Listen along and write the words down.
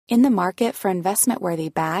In the market for investment-worthy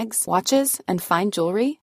bags, watches, and fine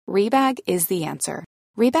jewelry, Rebag is the answer.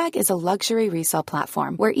 Rebag is a luxury resale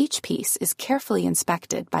platform where each piece is carefully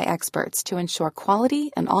inspected by experts to ensure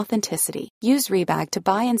quality and authenticity. Use Rebag to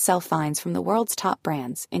buy and sell finds from the world's top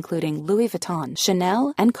brands, including Louis Vuitton,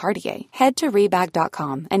 Chanel, and Cartier. Head to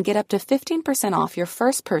Rebag.com and get up to 15% off your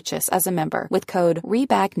first purchase as a member with code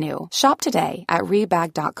REBAGNEW. Shop today at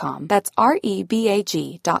Rebag.com. That's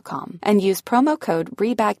REBAG.com. And use promo code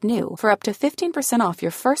REBAGNEW for up to 15% off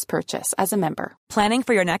your first purchase as a member. Planning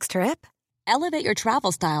for your next trip? Elevate your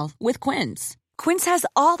travel style with Quince. Quince has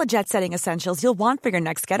all the jet-setting essentials you'll want for your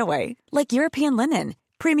next getaway, like European linen,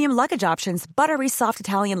 premium luggage options, buttery soft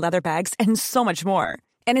Italian leather bags, and so much more.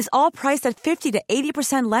 And is all priced at 50 to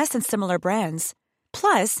 80% less than similar brands.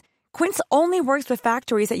 Plus, Quince only works with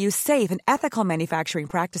factories that use safe and ethical manufacturing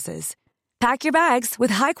practices. Pack your bags with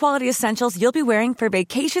high-quality essentials you'll be wearing for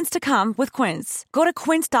vacations to come with Quince. Go to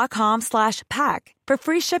quince.com/pack for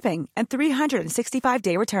free shipping and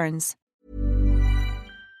 365-day returns.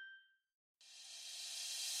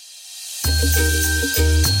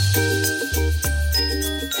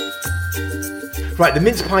 Right, the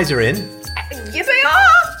mince pies are in. Yes, they are!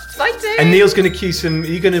 Exciting! And Neil's going to cue some... Are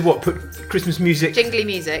you going to, put Christmas music... Jingly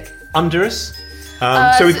music. ...under us?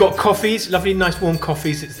 So we've got coffees, lovely, nice, warm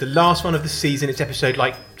coffees. It's the last one of the season. It's episode,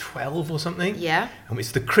 12 or something. Yeah. And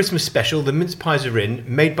it's the Christmas special. The mince pies are in,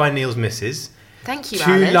 made by Neil's missus. Thank you,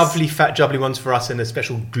 Two Alice. lovely, fat, jubbly ones for us and a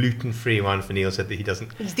special gluten-free one for Neil. Said that he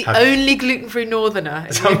doesn't... He's the only gluten-free northerner.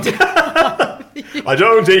 I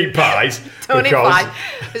don't eat pies. Don't eat pie.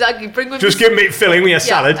 Exactly. Just give me filling with a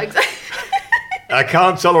salad. Exactly. I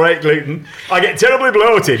can't tolerate gluten. I get terribly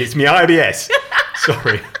bloated. It's my IBS.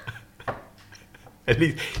 Sorry. At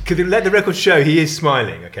least, could let the record show he is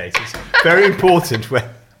smiling. Okay, so it's very important when...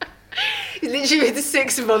 He's literally the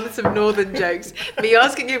 6 months of northern jokes. Me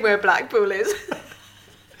asking him where Blackpool is.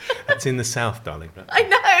 That's in the south, darling. I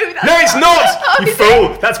know. No, it's not! You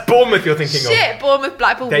fool! That's Bournemouth you're thinking of. Shit, Bournemouth,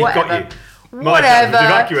 Blackpool, They whatever. got you. Whatever. My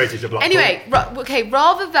evacuated to Blackpool. Anyway,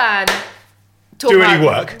 rather than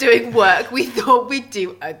doing work, we thought we'd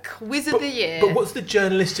do a quiz of the year. But what's the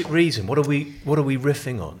journalistic reason? What are we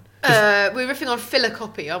riffing on? We're riffing on filler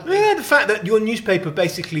copy, aren't we? Yeah, the fact that your newspaper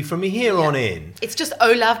basically from here on in... It's just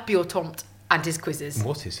Olav Bjortomt and his quizzes.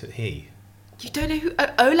 What is he? You don't know who...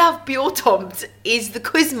 Olav Bjortomt is the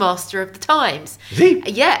quizmaster of the Times. Is he?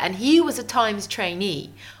 Yeah, and he was a Times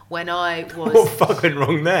trainee when I was... What fuck went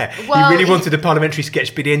wrong there? Well, you really wanted a parliamentary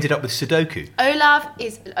sketch, but he ended up with Sudoku.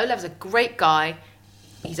 Olav's a great guy.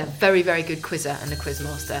 He's a very, very good quizzer and a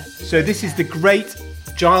quizmaster. So this is the great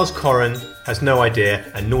Giles Corren has no idea,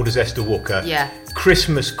 and nor does Esther Walker. Yeah.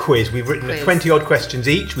 Christmas quiz. We've written 20-odd questions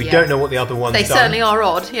each. We don't know what the other ones They done. certainly are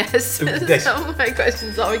odd, yes. Some of my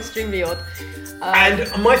questions are extremely odd.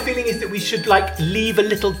 And my feeling is that we should leave a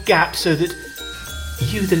little gap so that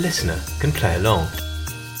you, the listener, can play along.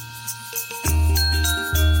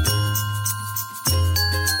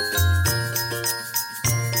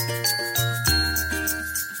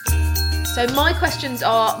 So my questions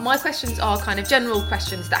are kind of general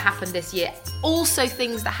questions that happened this year. Also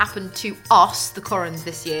things that happened to us, the Corens,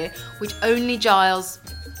 this year, which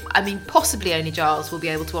possibly only Giles will be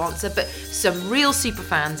able to answer, but some real super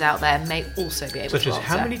fans out there may also be able to answer. Such as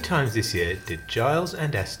how many times this year did Giles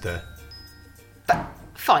and Esther...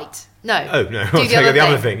 Fight? No. Oh, no. Do the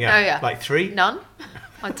other thing, yeah. Oh, yeah. Like 3? None?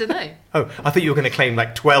 I don't know. Oh, I thought you were going to claim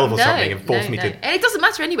 12 or something and force me to... And it doesn't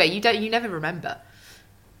matter anyway, you never remember.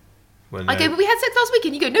 Well, no. I go, but we had sex last week,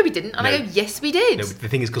 and you go, no, we didn't. And I go, yes, we did. No, the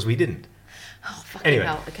thing is because we didn't. Oh, fucking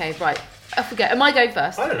hell. Okay, right. I forget. Am I going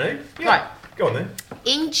first? I don't know. Yeah. Right. Go on then.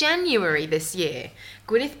 In January this year,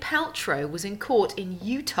 Gwyneth Paltrow was in court in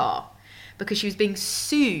Utah because she was being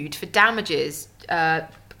sued for damages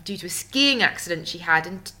due to a skiing accident she had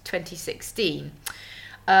in 2016.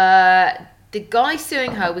 The guy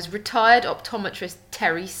suing her was retired optometrist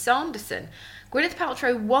Terry Sanderson. Gwyneth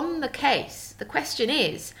Paltrow won the case. The question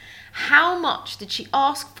is, how much did she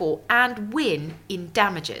ask for and win in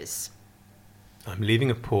damages? I'm leaving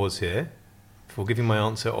a pause here before giving my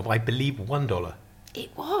answer of, I believe, $1.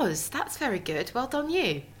 It was. That's very good. Well done,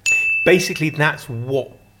 you. Basically, that's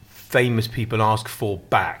what famous people ask for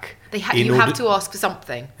back. You have to ask for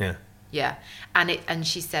something. Yeah. Yeah. And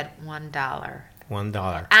she said $1.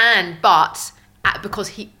 $1. Because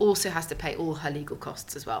he also has to pay all her legal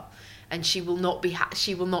costs as well. And she will not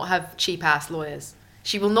have cheap ass lawyers.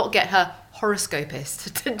 She will not get her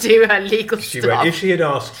horoscopist to do her legal stuff. If she had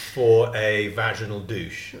asked for a vaginal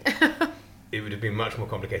douche, it would have been much more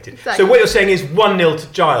complicated. Exactly. So what you're saying is 1-0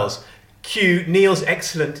 to Giles. Cue Neil's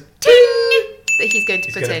excellent ting that he's going to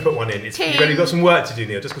He's put going in. to put one in. You've Ting. only got some work to do,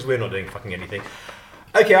 Neil, just because we're not doing fucking anything.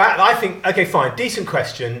 Okay, I think... Okay, fine. Decent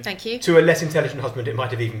question. Thank you. To a less intelligent husband, it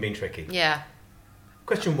might have even been tricky. Yeah.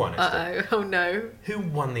 Question 1, Esther. Uh-oh. Oh, no. Who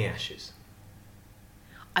won the Ashes?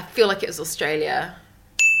 I feel like it was Australia.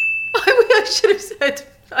 I should have said...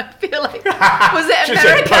 I feel like... Was it Should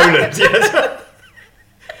have America? said Poland, yes.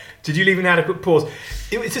 Did you leave an adequate pause?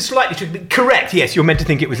 It's a slightly tricky... Correct, yes, you're meant to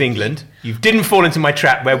think it was England. You didn't fall into my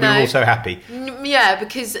trap where we were all so happy. Yeah,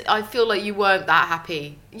 because I feel like you weren't that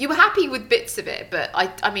happy. You were happy with bits of it, but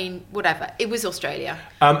I mean, whatever. It was Australia.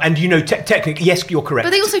 And you know, technically, yes, you're correct.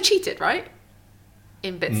 But they also cheated, right?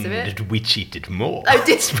 In bits of it. We cheated more. Oh,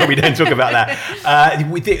 did But we don't talk about that.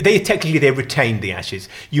 They technically retained the Ashes.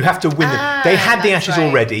 You have to win them. They had the Ashes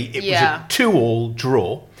already. It was a 2-2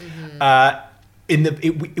 draw.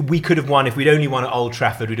 We could have won if we'd only won at Old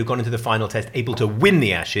Trafford. We'd have gone into the final test able to win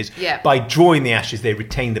the Ashes. Yeah. By drawing the Ashes, they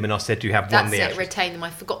retained them and are said to have won the That's Ashes. it, retain them. I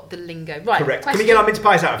forgot the lingo. Right. Correct. Question. Can we get our mince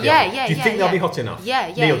pies out of here? Yeah. Do you think they'll be hot enough?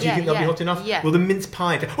 Yeah. Neil, do you think they'll be hot enough? Yeah. Well, the mince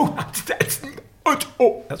pie... that's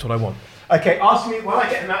what I want. Okay, ask me while I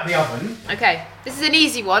get them out of the oven. Okay, this is an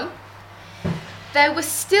easy one. There were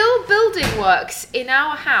still building works in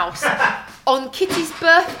our house on Kitty's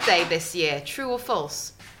birthday this year. True or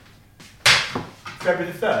false?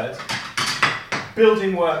 February the 3rd.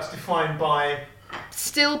 Building works defined by...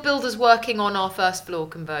 Still builders working on our first floor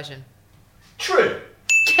conversion. True.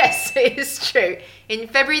 Yes, it is true. In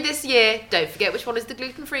February this year, don't forget which one is the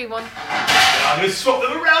gluten-free one. I'm going to swap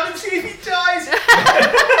them around and see if he dies.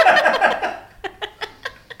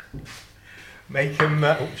 Make him...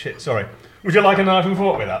 oh, shit, sorry. Would you like a knife and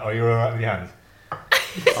fork with that, or you're all right with your hands?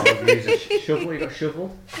 I'll use a shovel. You got a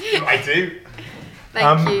shovel? I do.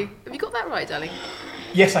 Thank you. Have you got that right, darling?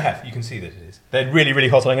 Yes, I have. You can see that it is. They're really, really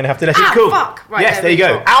hot, so I'm going to have to let it Ah, cool. fuck. Right, yes, there you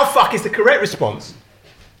go. go. Ow, fuck is the correct response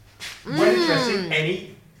when addressing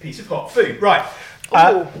any piece of hot food. Right.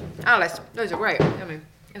 Alice, those are great. Yummy.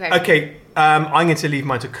 Okay. Okay, I'm going to leave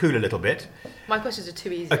mine to cool a little bit. My questions are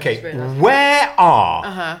too easy. Okay, I just realised. where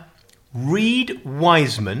are Reed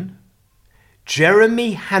Wiseman,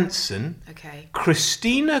 Jeremy Hansen, Okay.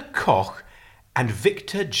 Christina Koch, and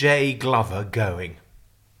Victor J. Glover going?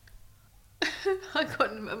 I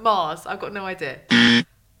got Mars. I've got no idea.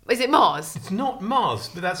 Is it Mars? It's not Mars,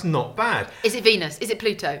 but that's not bad. Is it Venus? Is it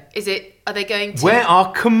Pluto? Are they going to... Where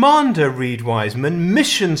are Commander Reed Wiseman,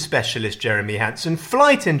 Mission Specialist Jeremy Hansen,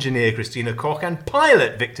 Flight Engineer Christina Koch, and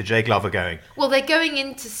Pilot Victor J. Glover going? Well, they're going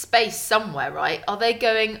into space somewhere, right? Are they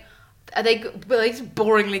just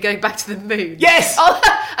boringly going back to the moon? Yes! Oh,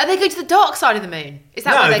 are they going to the dark side of the moon? Is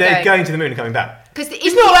that where No, they're they're going to the moon and coming back. Because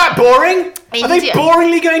It's not that boring! Are they India-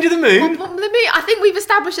 boringly going to the moon? Well, the moon. I think we've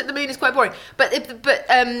established that the moon is quite boring. But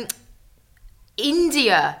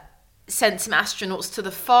India sent some astronauts to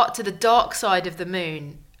the dark side of the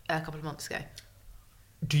moon a couple of months ago.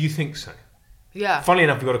 Do you think so? Yeah. Funnily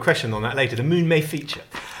enough, we've got a question on that later. The moon may feature.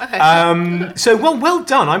 Okay. So well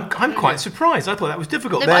done. I'm quite surprised. I thought that was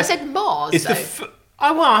difficult. No, but I said Mars. It's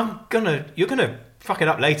though. you're gonna fuck it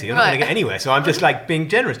up later. You're not Right. going to get anywhere. So I'm just like being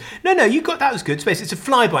generous. No, you got that was good. Space. It's a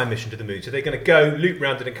flyby mission to the moon. So they're going to go loop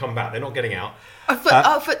round it and come back. They're not getting out.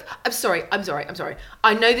 I'm sorry.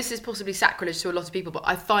 I know this is possibly sacrilege to a lot of people, but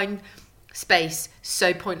I find space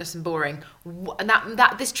so pointless and boring. And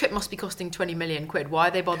that this trip must be costing 20 million quid. Why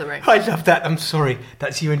are they bothering? I love that. I'm sorry.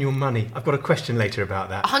 That's you and your money. I've got a question later about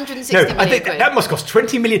that. 160 I million think quid. that must cost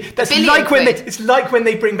 20 million. That's billion like when quid. it's like when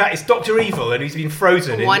they bring back it's Dr. Evil and he's been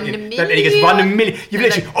frozen. 1 And he gets 1 million. You've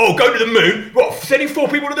literally go to the moon. What? Sending 4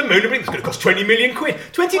 people to the moon? It's going to cost 20 million quid.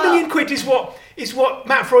 20 million quid is what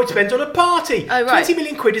Matt Freud spends on a party. Oh, right. 20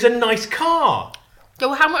 million quid is a nice car. Yeah,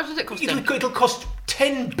 well, how much does it cost them? It'll cost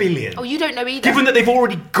 10 billion. Oh, you don't know either. Given that they've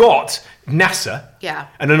already got NASA, Yeah.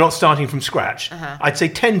 and are not starting from scratch, I'd say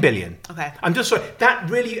 10 billion. Okay. I'm just sorry. That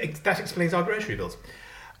explains our grocery bills.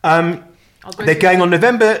 Our They're grocery going on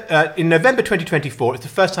in November 2024. It's the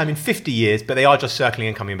first time in 50 years, but they are just circling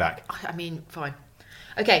and coming back. I mean, fine.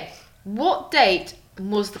 Okay, what date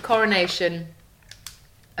was the coronation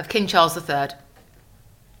of King Charles III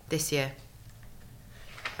this year?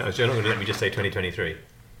 Oh, so you're not going to let me just say 2023.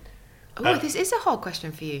 Oh, this is a hard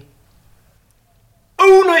question for you.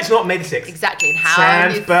 Oh no, it's not May the 6th. Exactly, and how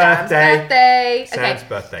Sam's is birthday. Sam's birthday. Sam's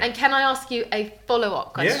birthday. And can I ask you a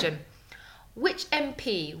follow-up question? Yeah. Which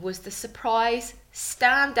MP was the surprise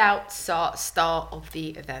standout star of the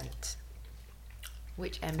event?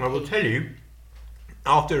 Which MP? I will tell you,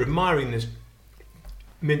 after admiring this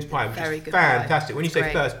mince pie, which Very is good fantastic. pie. When you It's say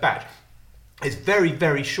great. first batch, It's very,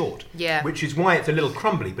 very short. Yeah. Which is why it's a little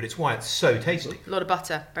crumbly, but it's why it's so tasty. A lot of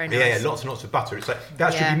butter. Very nice. Yeah, lots and lots of butter. It's like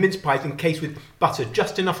that should be mince pies encased with butter,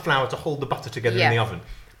 just enough flour to hold the butter together in the oven.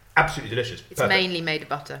 Absolutely delicious. It's mainly made of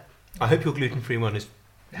butter. I hope your gluten-free one is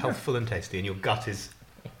healthful and tasty, and your gut is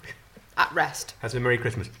at rest. Has a Merry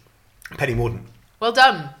Christmas. Penny Morden. Well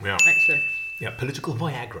done. Yeah. Excellent. Yeah, political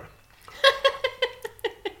Viagra.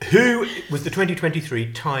 Who was the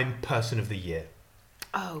 2023 Time Person of the Year?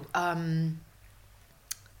 Oh, I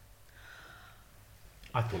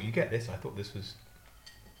thought you'd get this. I thought this was...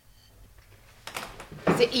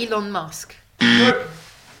 Is it Elon Musk? I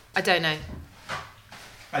don't know.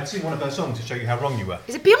 I'd sing one of those songs to show you how wrong you were.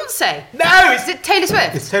 Is it Beyonce? No! Is it Taylor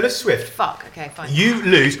Swift? It's Taylor Swift. Fuck, okay, fine. You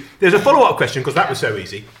lose. There's a follow-up question, because that was so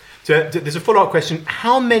easy. There's a follow-up question.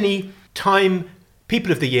 How many Time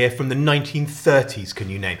People of the Year from the 1930s can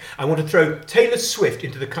you name? I want to throw Taylor Swift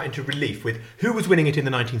into relief with who was winning it in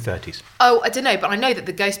the 1930s. Oh, I don't know, but I know that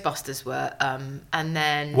the Ghostbusters were, and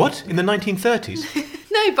then... What? In the 1930s?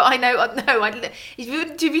 No, but I know... No, have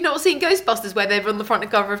you not seen Ghostbusters where they were on the front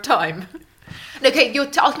cover of Time? Okay, you're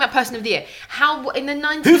asking about Person of the Year. How, in the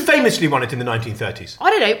 1930s... Who famously won it in the 1930s? I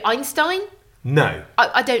don't know, Einstein? No.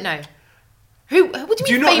 I don't know. What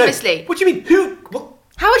do you mean famously? Know? What do you mean? Who? What?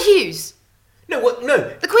 Howard Hughes. No, what?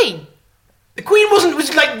 No. The Queen. The Queen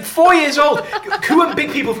was like 4 years old. Who were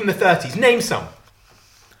big people from the 30s? Name some.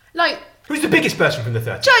 Like... Who's the biggest person from the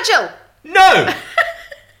 30s? Churchill. No. I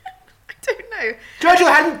don't know. Churchill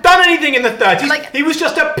hadn't done anything in the 30s. Like, he was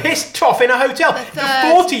just a pissed toff in a hotel. The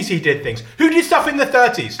 40s he did things. Who did stuff in the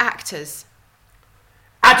 30s? Actors.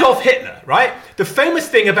 Adolf Hitler, right? The famous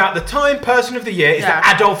thing about the Time Person of the Year is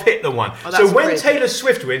that Adolf Hitler won. Oh, so when great. Taylor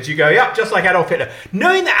Swift wins, you go, yep, just like Adolf Hitler.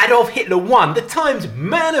 Knowing that Adolf Hitler won the Times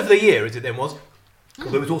Man of the Year, as it then was,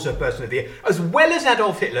 although it was also Person of the Year, as well as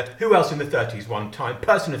Adolf Hitler, who else in the 30s won Time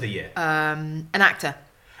Person of the Year? An actor.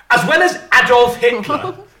 As well as Adolf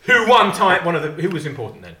Hitler, who won Time, who was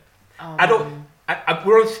important then? Adolf,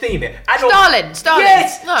 we're on theme here. Stalin.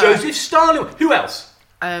 Yes, no. Joseph Stalin. Who else?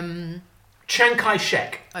 Chiang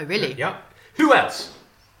Kai-shek. Oh, really? Yeah. Who else?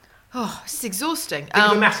 Oh, this is exhausting. Think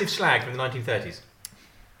of a massive slag from the 1930s.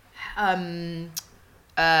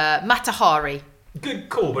 Matahari. Good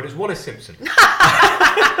call, but it's Wallace Simpson.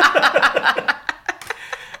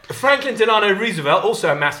 Franklin Delano Roosevelt,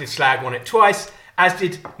 also a massive slag, won it twice, as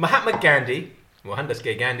did Mahatma Gandhi, Mohandas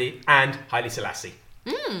Gandhi, and Haile Selassie.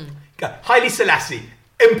 Haile Selassie,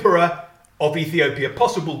 Emperor of Ethiopia,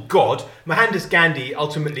 possible god. Mohandas Gandhi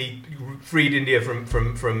ultimately freed India from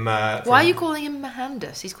Why are you calling him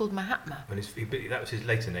Mohandas? He's called Mahatma. That was his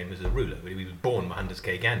later name as a ruler. He was born Mohandas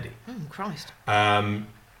Gandhi. Oh, Christ.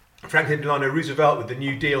 Franklin Delano Roosevelt, with the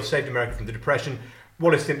New Deal, saved America from the Depression.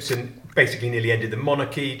 Wallace Simpson basically nearly ended the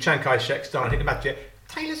monarchy. Chiang Kai-shek, Stalin, I think about it.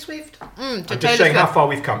 Taylor Swift. I'm just showing how far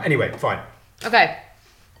we've come. Anyway, fine. Okay.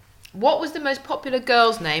 What was the most popular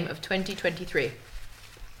girl's name of 2023?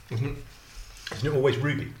 Isn't it always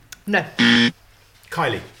Ruby? No.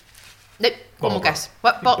 Kylie. Nope. One more guess.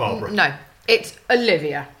 What? Barbara. No. It's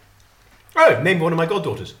Olivia. Oh, name one of my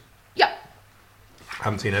goddaughters. Yeah. I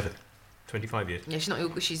haven't seen her for 25 years. Yeah,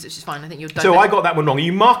 she's fine. I think you're done. So I got that one wrong. Are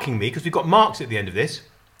you marking me? Because we've got marks at the end of this.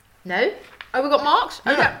 No. Oh, we got marks?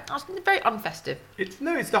 Yeah. Oh, yeah. That's very unfestive.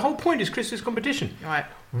 It's the whole point is Christmas competition. Right.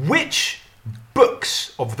 Which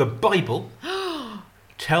books of the Bible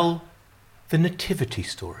tell the nativity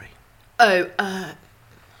story?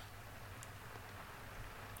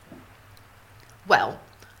 Well,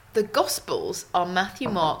 the Gospels are Matthew,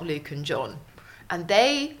 Mark, Luke, and John. And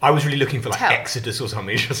they... I was really looking for like Exodus or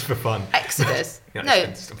something, just for fun. Exodus? Yeah, no.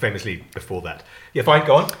 It's famously before that. Yeah, fine,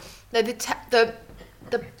 go on. No, the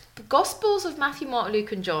Gospels of Matthew, Mark,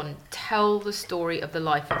 Luke, and John tell the story of the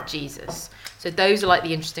life of Jesus. So those are like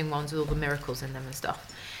the interesting ones with all the miracles in them and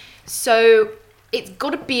stuff. So it's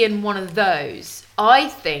got to be in one of those. I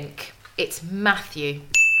think it's Matthew.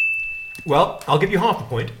 Well, I'll give you half a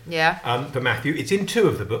point. Yeah. For Matthew. It's in two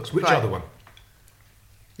of the books. Which other one?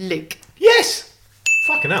 Luke. Yes!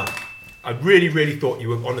 Fucking hell. I really, really thought you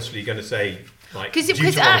were honestly going to say, like,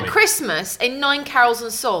 because at Christmas, in 9 Carols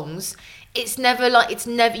and Songs, you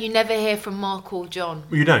never hear from Mark or John.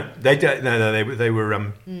 Well, you don't. They don't. No, they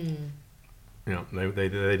were. You know, they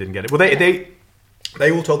didn't get it. Well,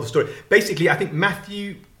 they all told the story. Basically, I think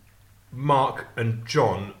Matthew, Mark, and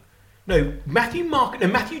John. No, Matthew,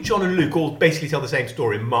 John, and Luke all basically tell the same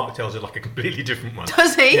story, and Mark tells it like a completely different one.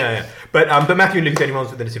 Does he? Yeah. But Matthew and Luke are the only ones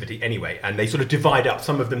with the nativity anyway, and they sort of divide up.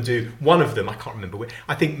 Some of them do. One of them, I can't remember which.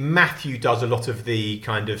 I think Matthew does a lot of the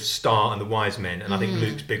kind of star and the wise men, and I think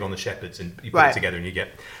Luke's big on the shepherds, and you put it together and you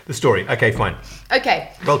get the story. Okay, fine.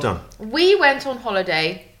 Okay. Well done. We went on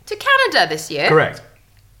holiday to Canada this year. Correct.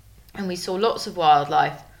 And we saw lots of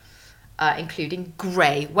wildlife, including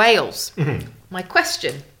grey whales. Mm-hmm. My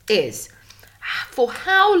question is, for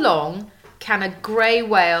how long can a grey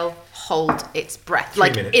whale hold its breath? 3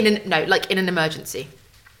 minutes. In an emergency.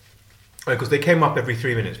 Because they came up every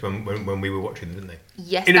 3 minutes when we were watching them, didn't they?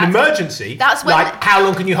 Yes. In an emergency? That's when... Like, how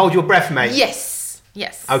long can you hold your breath, mate? Yes.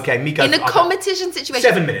 Okay, me go... In a competition situation...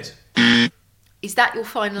 7 minutes. Is that your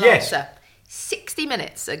final Yes. answer? 60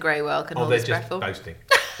 minutes a grey whale can hold its breath for. Oh, they're just boasting.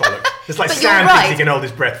 Bollocks. It's like But Sam you're thinks right. he can hold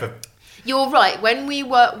his breath for... You're right. When we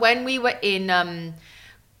were in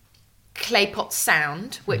Claypot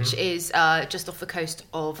Sound, which is just off the coast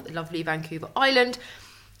of lovely Vancouver Island,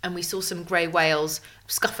 and we saw some grey whales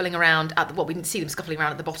scuffling around we didn't see them scuffling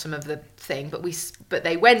around at the bottom of the thing, but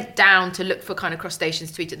they went down to look for kind of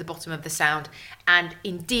crustaceans to eat at the bottom of the sound, and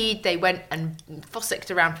indeed they went and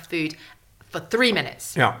fossicked around for food for 3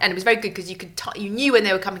 minutes. Yeah. And it was very good because you knew when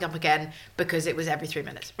they were coming up again because it was every 3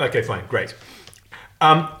 minutes. Okay, fine, great.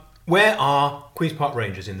 Where are Queen's Park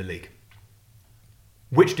Rangers in the league?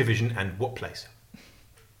 Which division and what place?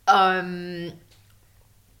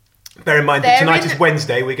 Bear in mind that tonight is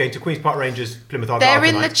Wednesday. We're going to Queen's Park Rangers, Plymouth Argyle They're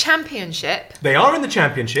in tonight. the championship. They are in the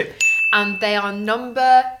championship. And they are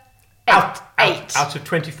number 8. Out of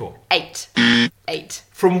 24. 8.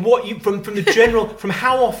 From the general, from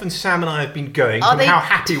how often Sam and I have been going, how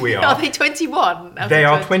happy we are. Are they 21? They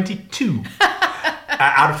are 22.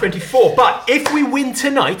 Out of 24. But if we win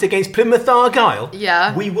tonight against Plymouth Argyle,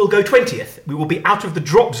 we will go 20th. We will be out of the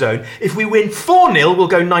drop zone. If we win 4-0, we'll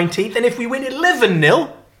go 19th. And if we win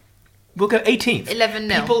 11-0, we'll go 18th.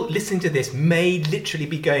 11-0. People listening to this may literally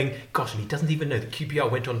be going, gosh, and he doesn't even know that QPR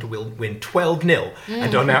went on to win 12-0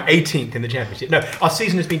 and are now 18th in the Championship. No, our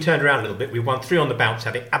season has been turned around a little bit. We won 3 on the bounce,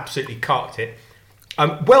 having absolutely carked it.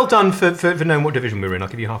 Well done for knowing what division we were in. I'll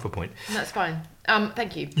give you half a point. That's fine.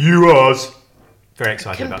 Thank you. You was. Very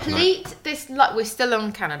excited about tonight. Complete this... We're still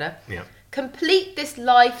on Canada. Yeah. Complete this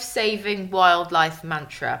life-saving wildlife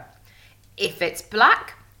mantra. If it's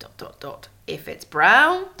black... ... If it's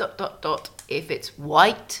brown... ... If it's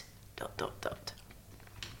white... ...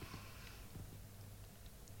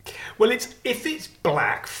 Well, it's if it's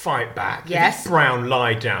black, fight back. Yes. If it's brown,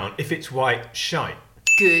 lie down. If it's white, shine.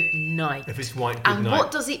 Good night. If it's white, good and night. And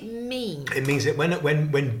what does it mean? It means that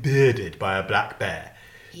when bearded by a black bear,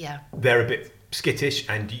 they're a bit skittish,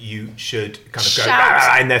 and you should kind of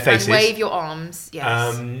go in their faces and wave your arms,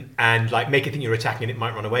 yes, and like make it think you're attacking, and it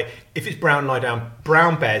might run away. If it's brown, lie down.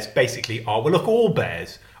 Brown bears basically are all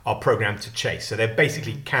bears are programmed to chase, so they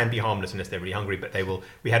basically can be harmless unless they're really hungry. But they will.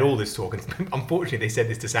 We had all this talk, and unfortunately, they said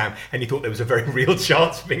this to Sam, and he thought there was a very real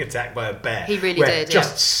chance of being attacked by a bear. He really did.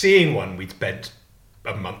 Just seeing one, we'd spent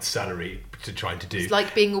a month's salary to trying to do. It's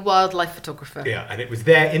like being a wildlife photographer. Yeah, and it was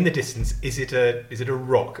there in the distance. Is it a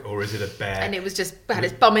rock or is it a bear? And it was just had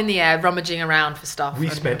its bum in the air, rummaging around for stuff. We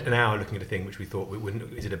spent an hour looking at a thing which we thought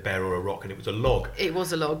is it a bear or a rock, and it was a log. It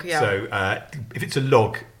was a log, yeah. So if it's a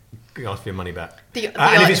log, you ask for your money back.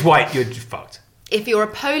 And if it's white, you're just fucked. If you're a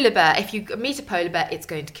polar bear, if you meet a polar bear, it's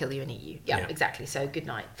going to kill you and eat you. Yeah, exactly. So good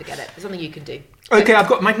night. Forget it. There's something you can do. Okay, I've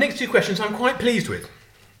got my next 2 questions I'm quite pleased with.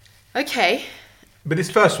 Okay. But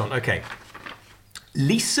this first one, okay.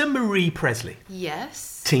 Lisa Marie Presley.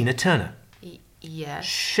 Yes. Tina Turner. Yes.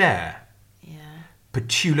 Cher. Yeah.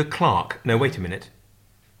 Petula Clark. No, wait a minute.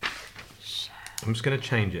 Cher. I'm just going to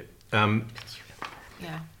change it.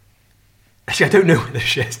 Yeah. Actually, I don't know whether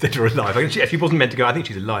Cher's dead or alive. She wasn't meant to go. I think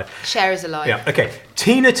she's alive. Cher is alive. Yeah, okay.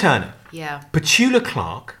 Tina Turner. Yeah. Petula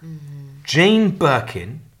Clark. Mm-hmm. Jane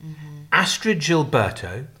Birkin. Mm-hmm. Astrid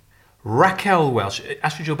Gilberto. Raquel Welch.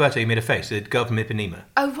 Astrid Gilberto, you made a face. The girl from Ipanema.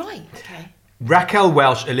 Oh, right. Okay. Raquel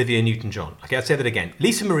Welch, Olivia Newton-John. Okay, I'll say that again.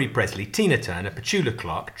 Lisa Marie Presley, Tina Turner, Petula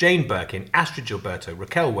Clark, Jane Birkin, Astrid Gilberto,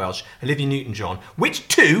 Raquel Welch, Olivia Newton-John. Which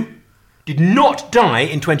 2 did not die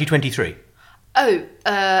in 2023? Oh,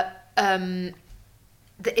 the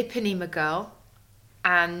Ipanema girl,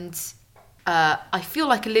 and I feel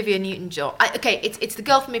like Olivia Newton-John. It's the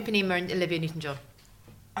girl from Ipanema and Olivia Newton-John.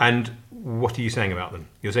 And what are you saying about them?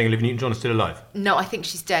 You're saying Olivia Newton-John is still alive? No, I think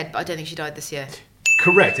she's dead, but I don't think she died this year.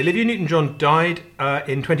 Correct. Olivia Newton-John died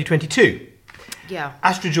in 2022. Yeah.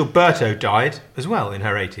 Astrid Gilberto died as well in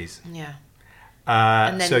her 80s. Yeah.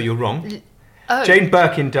 So you're wrong. Jane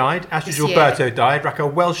Birkin died. Astrid Gilberto died. Raquel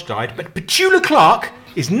Welch died. But Petula Clark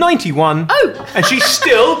is 91. Oh! And she's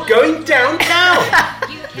still going downtown. A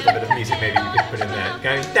little bit of music maybe we could put in there.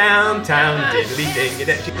 Going downtown, diddly-ding.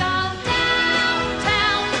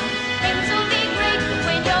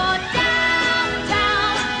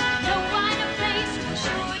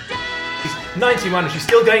 91 and she's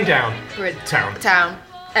still going down. Town.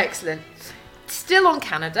 Excellent. still on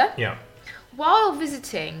Canada. Yeah. While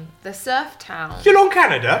visiting the surf town. Still on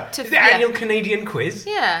Canada? To- Is the yeah. annual Canadian quiz?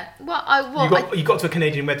 Yeah. Well, You got to a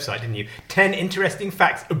Canadian website, didn't you? 10 interesting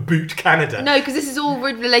facts about Canada. No, because this is all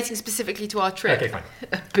relating specifically to our trip. Okay, fine.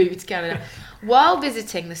 About Canada. While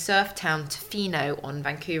visiting the surf town Tofino on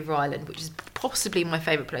Vancouver Island, which is possibly my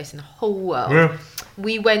favourite place in the whole world, Yeah.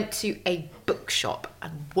 we went to a bookshop.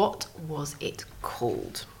 And what was it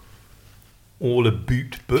called? All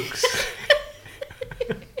about books.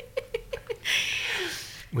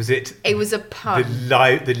 Was it? It was a pun.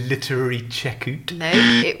 The literary checkout. No,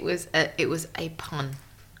 it was a pun.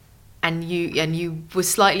 And you were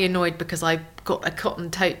slightly annoyed because I got a cotton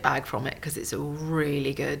tote bag from it because it's a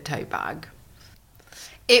really good tote bag.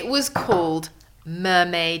 It was called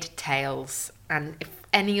Mermaid Tales, and if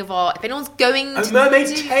anyone's going to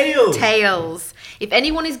Mermaid Tales, if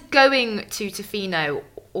anyone is going to Tofino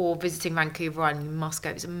or visiting Vancouver Island, you must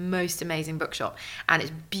go. It's the most amazing bookshop, and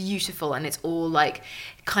it's beautiful, and it's all like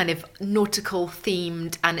kind of nautical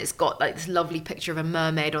themed, and it's got like this lovely picture of a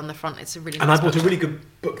mermaid on the front. It's a really nice And I bought bookshop. a really good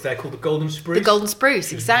book there called The Golden Spruce. The Golden Spruce,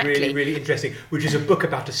 Which is exactly. Really, really interesting. Which is a book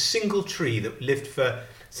about a single tree that lived for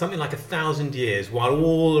something like 1,000 years, while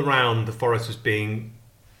all around the forest was being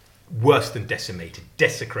worse than decimated,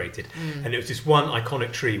 desecrated. And it was this one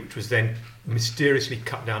iconic tree which was then mysteriously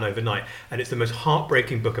cut down overnight. And it's the most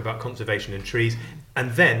heartbreaking book about conservation in trees.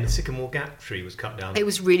 And then the sycamore gap tree was cut down. It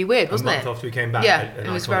was really weird, wasn't a month it? after we came back. Yeah, an it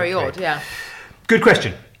was iconic very tree. odd, yeah. Good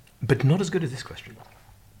question, but not as good as this question.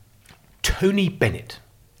 Tony Bennett,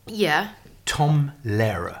 Yeah, Tom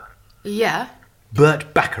Lehrer, yeah,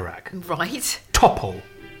 Burt Bacharach, right. Topol,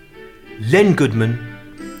 Len Goodman,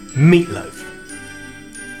 Meatloaf.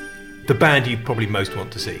 The band you probably most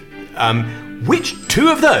want to see. Which two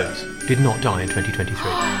of those did not die in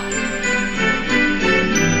 2023?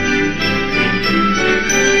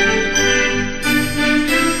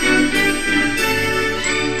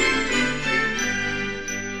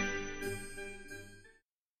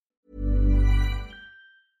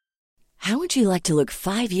 How would you like to look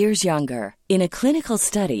 5 years younger? In a clinical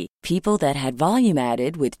study, people that had volume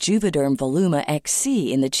added with Juvederm Voluma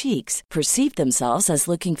XC in the cheeks perceived themselves as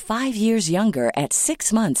looking 5 years younger at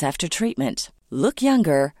 6 months after treatment. Look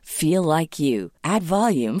younger, feel like you. Add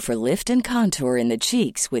volume for lift and contour in the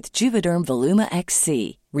cheeks with Juvederm Voluma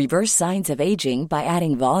XC. Reverse signs of aging by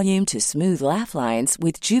adding volume to smooth laugh lines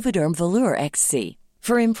with Juvederm Volure XC.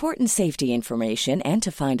 For important safety information and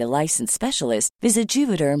to find a licensed specialist, visit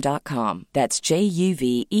Juvederm.com. That's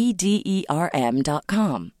JUVEDERM.com.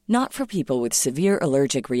 Not for people with severe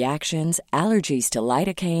allergic reactions, allergies to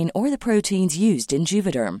lidocaine, or the proteins used in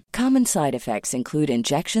Juvederm. Common side effects include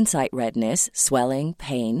injection site redness, swelling,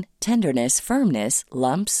 pain, tenderness, firmness,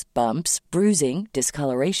 lumps, bumps, bruising,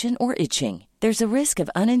 discoloration, or itching. There's a risk of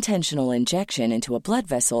unintentional injection into a blood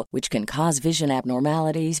vessel, which can cause vision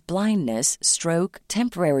abnormalities, blindness, stroke,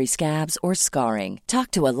 temporary scabs, or scarring.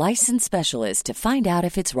 Talk to a licensed specialist to find out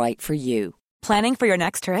if it's right for you. Planning for your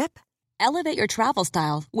next trip? Elevate your travel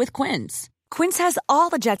style with Quince. Quince has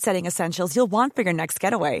all the jet-setting essentials you'll want for your next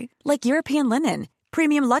getaway, like European linen,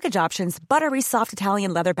 premium luggage options, buttery soft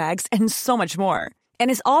Italian leather bags, and so much more.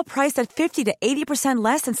 And is all priced at 50 to 80%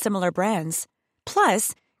 less than similar brands.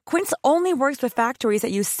 Plus, Quince only works with factories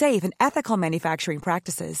that use safe and ethical manufacturing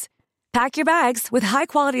practices. Pack your bags with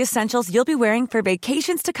high-quality essentials you'll be wearing for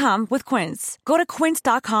vacations to come with Quince. Go to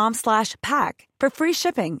quince.com/pack for free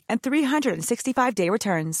shipping and 365-day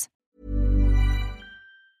returns.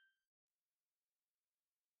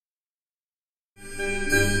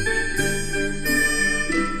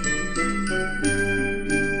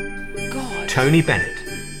 God. Tony Bennett,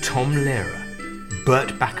 Tom Lehrer,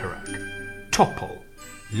 Burt Bacharach, Topol,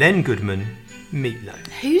 Len Goodman, Meatloaf.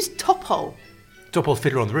 Who's Topol? Topol's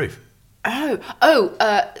Fiddler on the Roof.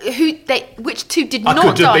 Which two did I not could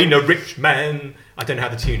have die? been a rich man. I don't know how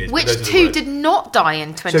the tune is. but Which those are the two words. did not die in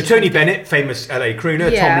 2020? So Tony Bennett, famous LA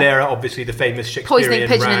crooner. Yeah. Tom Lehrer, obviously the famous Shakespearean Poisoning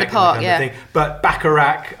Pigeon in the rag and Park, kind of yeah. thing. But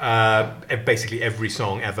Bacharach, basically every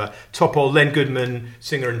song ever. Topol, Len Goodman,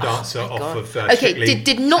 singer and dancer my off God. of Okay,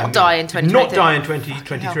 did not die in 2023. Not die in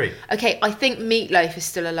 2023. Okay, I think Meatloaf is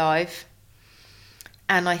still alive,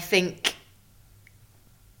 and I think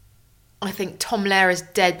Tom Lehrer is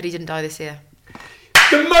dead, but he didn't die this year.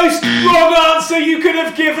 The most wrong answer you could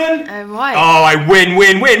have given. Oh, right. Oh, I win.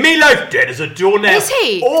 Meatloaf, dead as a doornail. Is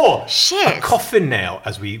he? Or Shit. a coffin nail,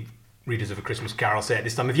 as we readers of A Christmas Carol say at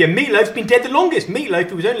this time of year. Meatloaf's been dead the longest. Meatloaf,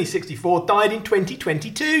 who was only 64, died in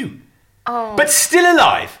 2022. Oh. But still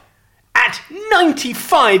alive, at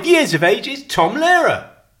 95 years of age, is Tom Lehrer.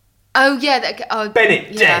 Oh, yeah.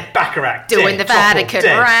 Bennett, yeah. dead. Bacharach, Doing dead. the Topol, Vatican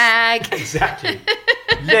dead. rag. Exactly.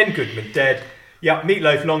 Len Goodman, dead. Yeah,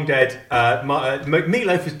 Meatloaf, long dead.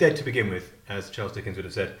 Meatloaf was dead to begin with, as Charles Dickens would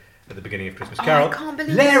have said at the beginning of Christmas Carol. I can't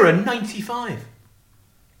believe Lara, 95.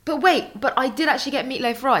 But wait, I did actually get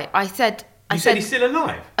Meatloaf right. I said He's still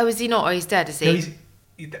alive. Oh, is he not? Or he's dead? Is he?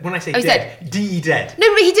 No, when I say he's dead, D dead. No,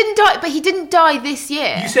 but he didn't die. But he didn't die this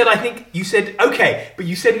year. You said okay, but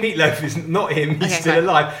you said Meatloaf is not him. He's still fine.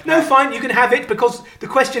 alive. No, fine, you can have it because the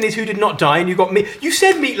question is who did not die, and you got me. You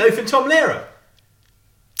said Meatloaf and Tom Lehrer.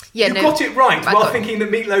 Yeah, you got it right while thinking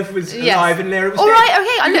that Meatloaf was alive and Lehrer was dead. All right,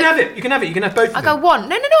 okay. You can have it. You can have it. You can have both of them. I go one.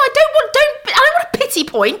 No. I don't want a pity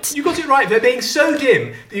point. You got it right. They're being so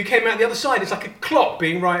dim that you came out the other side. It's like a clock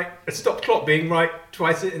being right, a stop clock being right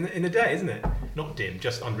twice in a day, isn't it? Not dim,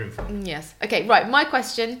 just underinformed. Yes. Okay. Right. My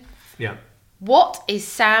question. Yeah. What is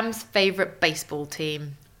Sam's favourite baseball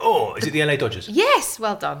team? Oh, is it the LA Dodgers? Yes.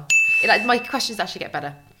 Well done. My questions actually get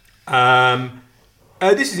better.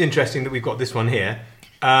 This is interesting that we've got this one here.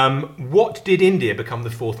 What did India become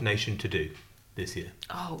the fourth nation to do this year?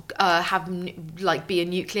 Be a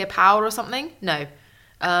nuclear power or something? No.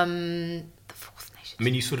 The fourth nation. I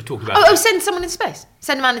mean, you sort of talked about... send someone in space.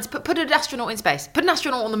 Send a man in... Put an astronaut in space. Put an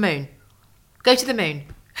astronaut on the moon. Go to the moon.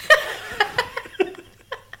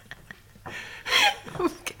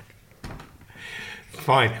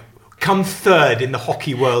 Fine. Come third in the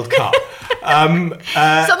Hockey World Cup.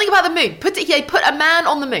 Something about the moon. Put a man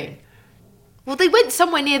on the moon. Well, they went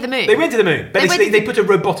somewhere near the moon. They went to the moon, but they put a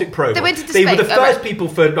robotic probe. They went into space. They were the first right. people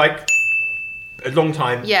for a long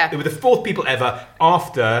time. Yeah. They were the fourth people ever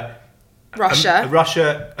after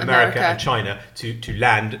Russia, America, and China to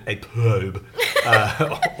land a probe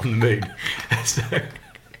on the moon. So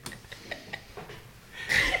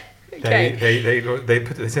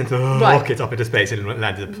they sent a rocket up into space and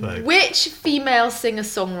landed a probe. Which female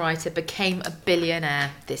singer-songwriter became a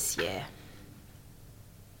billionaire this year?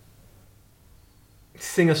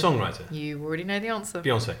 Singer-songwriter? You already know the answer.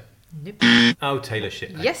 Beyonce? Nope. Oh, Taylor shit.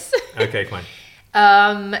 Yes. Okay, fine.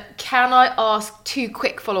 Can I ask 2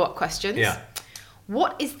 quick follow-up questions? Yeah.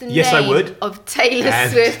 What is the Yes, I name would. of Taylor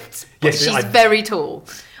Swift's... Yes, she's very tall.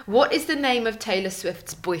 What is the name of Taylor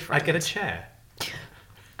Swift's boyfriend? I'd get a chair.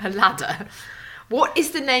 A ladder. What is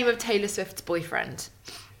the name of Taylor Swift's boyfriend?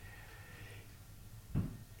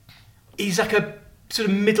 He's like a sort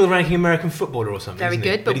of middle-ranking American footballer or something. Very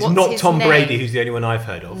good, but he's what's not his Tom name? Brady, who's the only one I've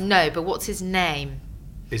heard of. No, but what's his name?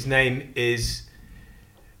 His name is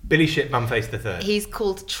Billy Shit Bumface III. He's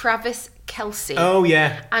called Travis Kelce. Oh,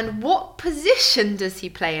 yeah. And what position does he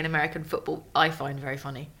play in American football? I find very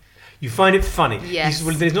funny. You find it funny. Yes.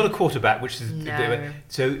 There's not a quarterback, which is... No.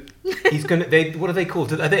 So he's going to... What are they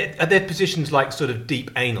called? Are their positions like sort of deep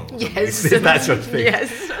anal? Yes. That sort of thing. Yes.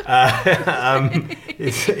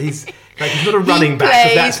 He's not a running back,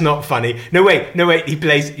 because that's not funny. No, wait. He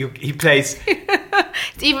plays...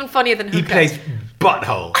 It's even funnier than hooker. He plays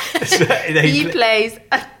butthole. He plays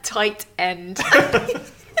a tight end.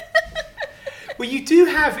 Well, you do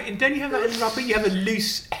have... Don't you have that in rugby? You have a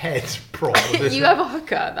loose head prop. You have a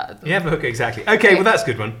hooker. You have a hooker, exactly. Okay, well, that's a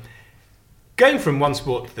good one. Going from one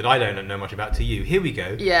sport that I don't know much about to you, here we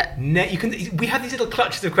go. Yeah. We have these little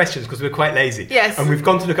clutches of questions because we're quite lazy. Yes. And we've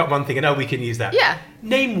gone to look up one thing and, we can use that. Yeah.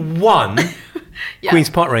 Name one Queen's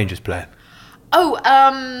Park Rangers player. Oh,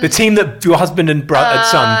 the team that your husband and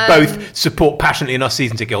son both support passionately and are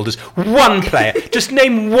season ticket holders. One player. Just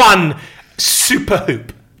name one super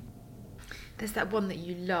hoop. There's that one that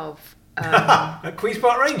you love. At Queen's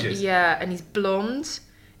Park Rangers? Yeah, and he's blonde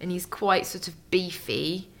and he's quite sort of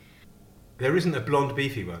beefy. There isn't a blonde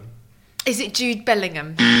beefy one. Is it Jude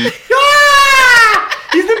Bellingham? He's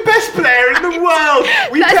the best player in the world.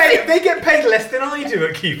 They get paid less than I do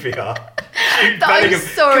at QPR. Jude Bellingham. I'm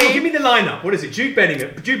sorry. Come on, give me the lineup. What is it? Jude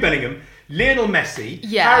Bellingham, Lionel Messi,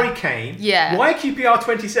 Harry Kane. Yeah. Why QPR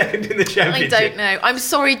 22nd in the Championship? I don't know. I'm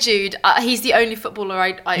sorry, Jude. He's the only footballer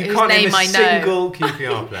whose can't name name I a know. single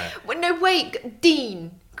QPR player. No, wait.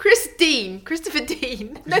 Christopher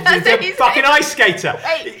Dean. No, He's a fucking ice skater.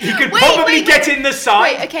 He could probably get in the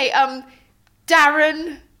side. Wait, okay.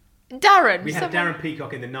 Darren. We had Darren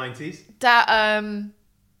Peacock in the 90s.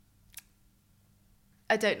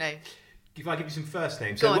 I don't know. If I give you some first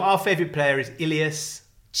names. Go So on. our favourite player is Ilias...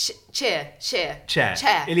 Chair.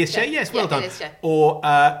 Ilias Chair, yes, well done. Ilias Chair. Or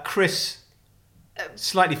Chris...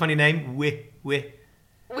 slightly funny name. Win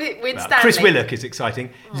Stanley. Chris Willock is exciting.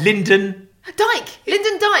 Lyndon Dykes.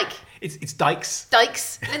 It's Dykes.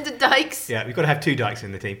 Lyndon Dykes. Yeah, we've got to have 2 Dykes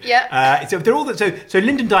in the team. Yeah. So they're all so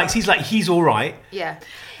Lyndon Dykes. He's all right. Yeah.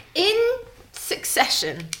 In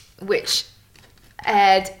Succession, which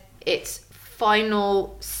aired its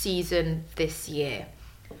final season this year,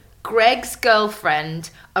 Greg's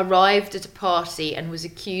girlfriend arrived at a party and was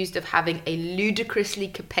accused of having a ludicrously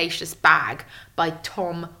capacious bag by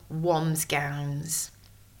Tom Wamsgowns.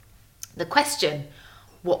 The question,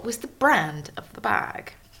 what was the brand of the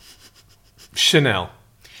bag? Chanel.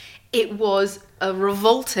 It was a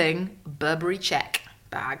revolting Burberry check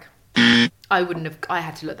bag. I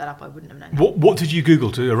had to look that up, I wouldn't have known. What did you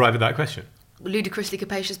Google to arrive at that question? Ludicrously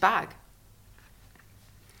capacious bag.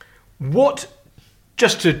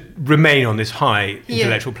 Just to remain on this high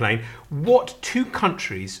intellectual plane, what two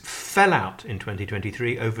countries fell out in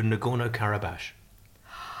 2023 over Nagorno-Karabakh?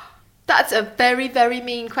 That's a very, very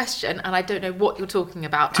mean question, and I don't know what you're talking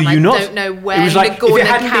about. Do you not? I don't know where It was like,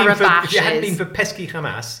 Nagorno-Karabakh if it hadn't been for pesky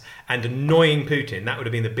Hamas and annoying Putin, that would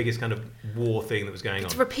have been the biggest kind of war thing that was going on.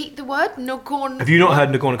 To repeat the word, Nagorno... Have you not heard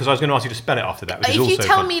Nagorno? Because I was going to ask you to spell it after that, which is also If you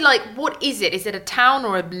tell fun. me, like, what is it? Is it a town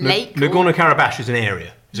or a lake? Nagorno-Karabakh is an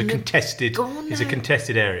area. It's a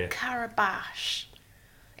contested area. Karabakh.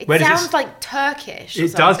 It Where sounds like Turkish or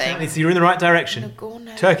It does. something. You're in the right direction.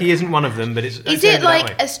 Nagorno. Turkey isn't one of them, but it's... Is it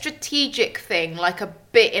like a strategic thing, like a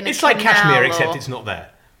bit in a It's like canal Kashmir, or... except it's not there.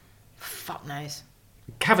 Fuck knows.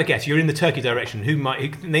 Have a guess. You're in the Turkey direction.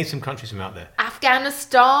 Name some countries from out there.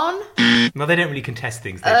 Afghanistan? No, they don't really contest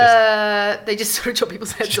things. They just sort of chop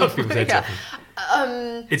people's heads Chop off. people's heads off.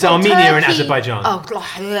 It's Oh, Armenia and Turkey. Azerbaijan. Oh, God.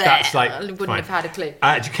 That's like... I wouldn't fine. have had a clue.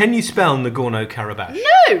 Can you spell Nagorno-Karabakh?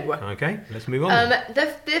 No! Okay, let's move on.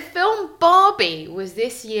 The film Barbie was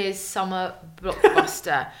this year's summer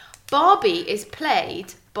blockbuster. Barbie is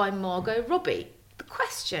played by Margot Robbie. The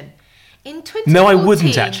question, in 2014... No, I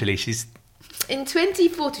wouldn't actually. In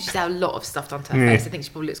 2014, she's had a lot of stuff done to her face. I think she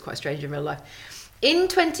probably looks quite strange in real life. In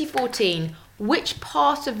 2014, which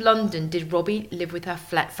part of London did Robbie live with her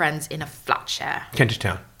friends in a flat share? Kentish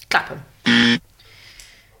Town. Clapham.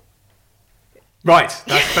 Right,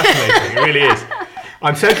 that's fascinating. It really is.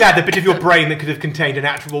 I'm so glad the bit of your brain that could have contained an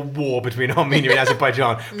actual war between Armenia and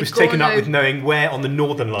Azerbaijan was taken up with knowing where on the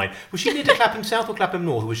northern line. Was she near to Clapham South or Clapham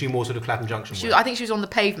North, or was she more sort of Clapham Junction way? I think she was on the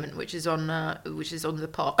pavement, which is on the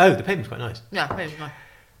park. Oh, the pavement's quite nice. Yeah, pavement's nice.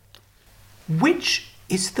 Which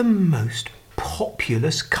is the most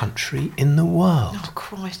populous country in the world? Oh,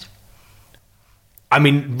 Christ. I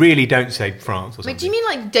mean, really don't say France or something. Wait, do you mean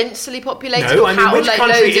like densely populated? No, or I mean, how, which like,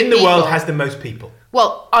 country loads in of the world people? has the most people?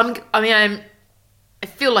 Well, I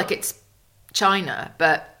feel like it's China,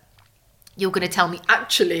 but you're going to tell me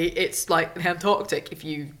actually it's like the Antarctic if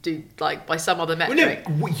you do like by some other metric.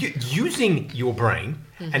 Well, no, using your brain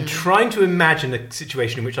and trying to imagine a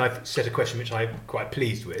situation in which I've set a question which I'm quite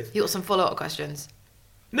pleased with. You got some follow-up questions?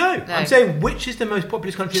 No, I'm saying which is the most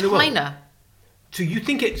populous country in the world? China. So you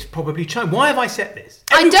think it's probably China? Why have I set this?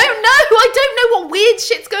 I don't know. I don't know what weird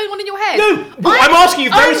shit's going on in your head. No, I'm asking you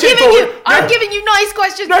very straightforward. I'm giving you nice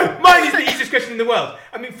questions. No, mine is the easiest question in the world.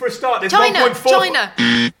 I mean, for a start, there's China.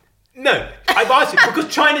 1.4... No, I've asked it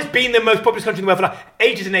because China's been the most populous country in the world for like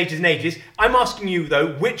ages and ages and ages. I'm asking you,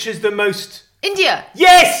 though, which is the most... India.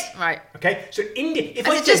 Yes! Right. Okay, so India... If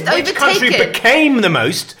Has I it said just which country overtaken? became the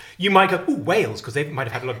most, you might go, ooh, Wales, because they might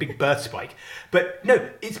have had a big birth spike. But no,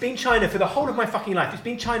 it's been China for the whole of my fucking life. It's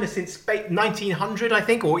been China since 1900, I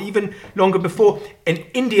think, or even longer before. And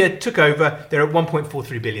India took over. They're at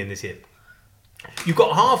 1.43 billion this year. You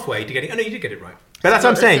got halfway to getting... Oh, no, you did get it right. But that's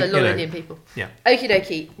what I'm saying. There's a lot of Indian people. Yeah. Okie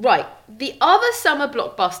dokie. Right. The other summer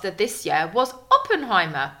blockbuster this year was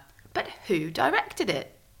Oppenheimer. But who directed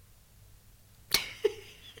it?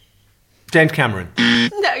 James Cameron.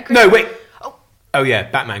 No, Wait. Oh, yeah,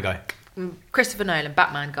 Batman guy. Christopher Nolan,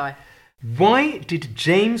 Batman guy. Why did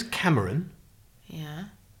James Cameron Yeah.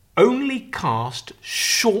 only cast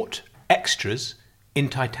short extras in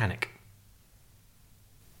Titanic?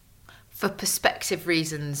 For perspective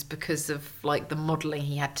reasons, because of like the modelling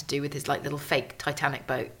he had to do with his like little fake Titanic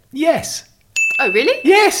boat. Yes. Oh, really?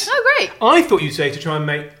 Yes. Oh, great. I thought you'd say to try and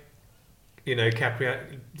make,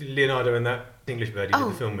 Leonardo and that English bird he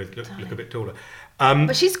did the film with look a bit taller.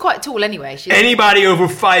 But she's quite tall anyway. Anybody over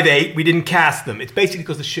 5'8", we didn't cast them. It's basically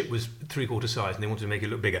because the ship was 3/4 size and they wanted to make it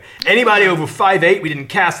look bigger. Anybody over 5'8", we didn't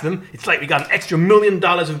cast them. It's like we got an extra $1 million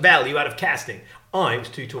of value out of casting. I was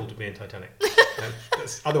too tall to be in Titanic.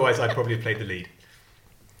 Otherwise, I'd probably have played the lead.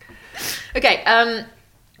 Okay,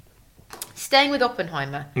 staying with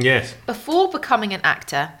Oppenheimer. Yes. Before becoming an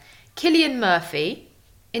actor, Cillian Murphy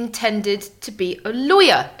intended to be a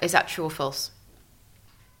lawyer. Is that true or false?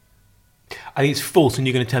 I think it's false, and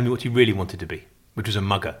you're going to tell me what he really wanted to be, which was a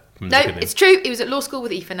mugger. From the No, look of him. it's true. He was at law school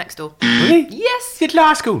with Aoife next door. Really? Yes. He did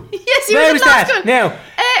law school? Yes, he Where was was at law that? school. Now,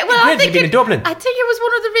 Well, I think been in Dublin. I think it was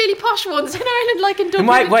one of the really posh ones in Ireland, like in Dublin.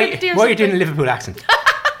 Why and are Trinity or you doing a something. Liverpool accent?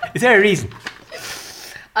 Is there a reason?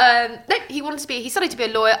 No, he studied to be a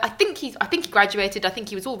lawyer. I think he graduated. I think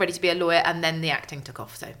he was all ready to be a lawyer, and then the acting took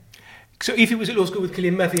off. So if he was at law school with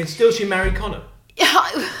Cillian Murphy and still she married Connor? Yeah.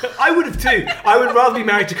 I would have too. I would rather be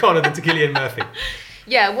married to Connor than to Cillian Murphy.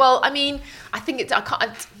 Yeah, well, I mean, I don't think it's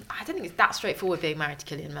that straightforward being married to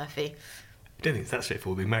Cillian Murphy. I don't think it's that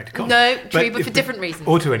straightforward being married to Connor. No, true, but for different reasons.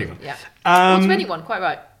 Or to anyone. Yeah. Or to anyone, quite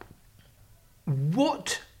right.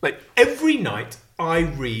 Every night I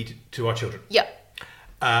read to our children. Yeah.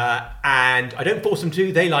 And I don't force them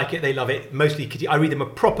to. They like it. They love it. Mostly Kitty. I read them a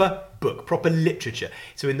proper book, proper literature.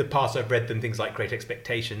 So in the past, I've read them things like Great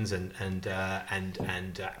Expectations and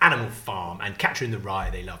Animal Farm and Catcher in the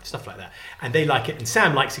Rye. They love stuff like that, and they like it. And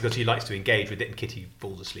Sam likes it because he likes to engage with it, and Kitty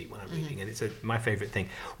falls asleep when I'm reading, and it's my favourite thing.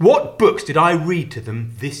 What books did I read to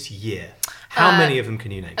them this year? How many of them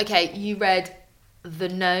can you name? Okay, you read The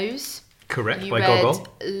Nose. Correct, you by read Gogol.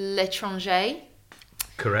 L'Étranger.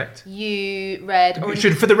 Correct. You read...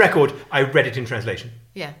 For the record, I read it in translation.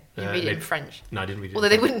 Yeah, you read it in French. No, I didn't read it. Although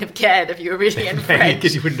they wouldn't have cared if you were reading it in French.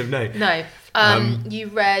 Because you wouldn't have known. No. You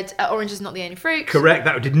read Orange is Not the Only Fruit. Correct.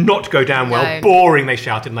 That did not go down well. No. Boring, they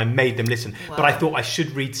shouted, and I made them listen. Wow. But I thought I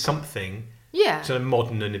should read something sort of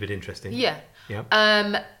modern and a bit interesting. Yeah.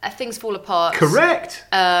 Yeah. Things Fall Apart. Correct.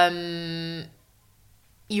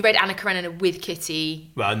 You read Anna Karenina with Kitty.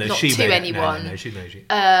 Well, no, not she to made anyone. No, she.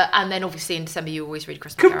 And then obviously in December you always read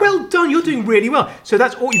Christmas Carol. Well done. You're doing really well. So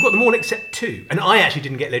that's all. You've got them all except two. And I actually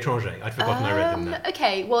didn't get L'Étranger. I'd forgotten I read them now.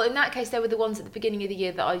 Okay. Well, in that case, they were the ones at the beginning of the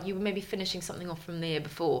year that you were maybe finishing something off from the year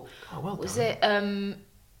before. Oh, well Was done. it?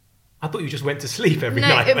 I thought you just went to sleep every No,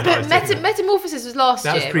 night. when I but was doing that. Metamorphosis was last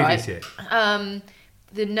year. That was previous right? year.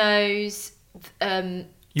 The Nose.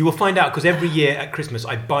 You will find out because every year at Christmas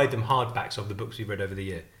I buy them hardbacks of the books you've read over the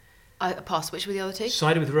year. I passed. Which were the other two?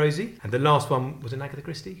 Cider with Rosie, and the last one was an Agatha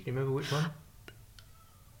Christie. Can you remember which one?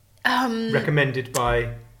 Recommended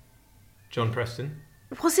by John Preston.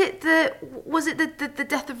 Was it the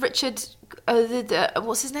death of Richard?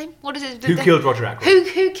 What's his name? What is it? Who killed Roger Ackroyd?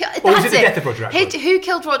 Who killed? Or was it the death of Roger Ackroyd? Who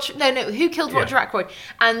killed Roger? No. Who killed Roger Ackroyd?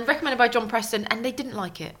 And recommended by John Preston, and they didn't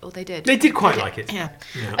like it, or they did. They did quite like it. Yeah.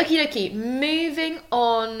 Okie dokie. Moving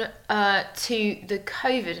on to the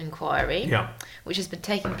COVID inquiry. Yeah. Which has been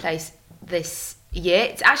taking place this year.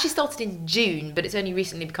 It's actually started in June, but it's only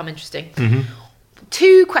recently become interesting. Mm-hmm.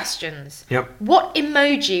 2 questions. Yep. What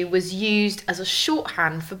emoji was used as a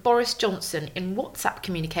shorthand for Boris Johnson in WhatsApp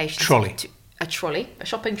communications? Trolley. A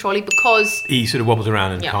shopping trolley, because... He sort of wobbles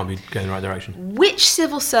around and can't be going in the right direction. Which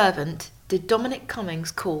civil servant did Dominic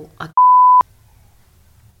Cummings call a...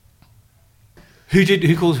 Who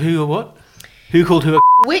called who or what? Who called who a...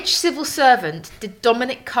 Which civil servant did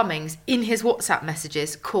Dominic Cummings, in his WhatsApp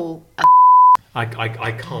messages, call a... I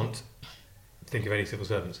can't think of any civil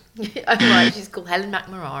servants. Oh, right, she's called Helen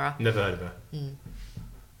McNamara. Never heard of her.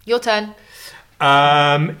 Your turn.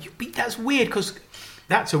 That's weird because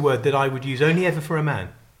that's a word that I would use only ever for a man.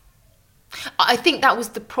 I think that was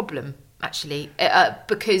the problem, actually,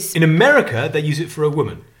 because... In America, they use it for a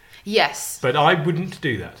woman. Yes. But I wouldn't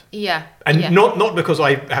do that. Yeah. And not because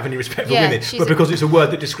I have any respect for women, but because it's a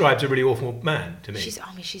word that describes a really awful man to me. She's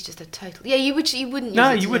just a total... Yeah, you wouldn't use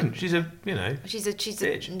No, it you wouldn't. She's a, She's a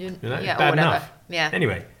bitch. Yeah, bad or whatever. enough. Yeah.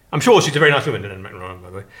 Anyway, I'm sure she's a very nice woman, by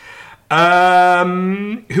the way.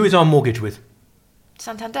 Who is our mortgage with?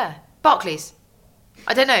 Santander. Barclays.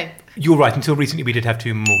 I don't know. You're right. Until recently, we did have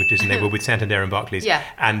 2 mortgages, and they were with Santander and Barclays. Yeah.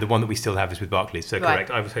 And the one that we still have is with Barclays. So Right. correct.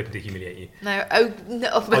 I was hoping to humiliate you. No. Oh, no.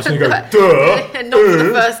 I was going to go, duh. Not for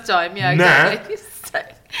the first time. Yeah, Nah.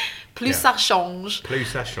 exactly. Plus ça change.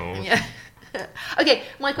 Plus ça change. Yeah. Okay,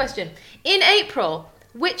 my question. In April,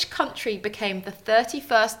 which country became the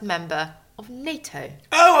 31st member of NATO?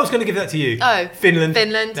 Oh, I was going to give that to you. Oh. Finland.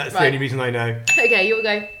 right. That's the only reason I know. Okay, you'll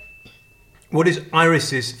go. What is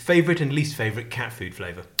Iris's favourite and least favourite cat food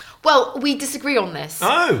flavour? Well, we disagree on this.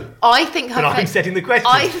 Oh. I think her... But I'm setting the question.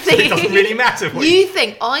 I So think... it doesn't really matter.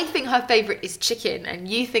 I think her favourite is chicken, and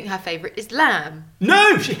you think her favourite is lamb.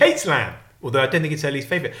 No, she hates lamb. Although I don't think it's her least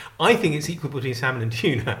favourite. I think it's equal between salmon and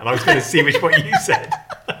tuna. And I was going to see which one you said.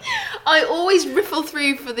 I always riffle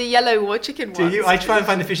through for the yellow or chicken ones. Do you? I try and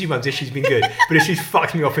find the fishy ones if she's been good. But if she's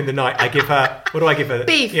fucked me off in the night, I give her... What do I give her?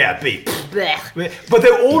 Beef. Yeah, beef. Blech. But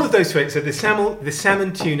they're all of those flavors. So the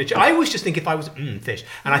salmon, tuna... I always just think if I was... fish.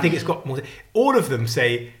 And I think it's got more... All of them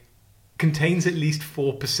say... contains at least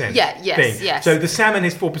 4% yes. So the salmon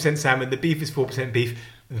is 4% salmon, the beef is 4% beef,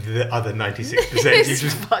 the other 96% you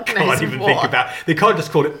just can't even think about. They can't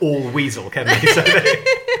just call it all weasel, can they?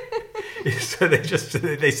 So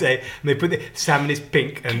they say, and they put the salmon is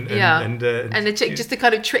pink and the chick just to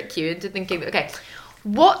kind of trick you into thinking, okay,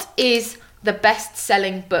 what is the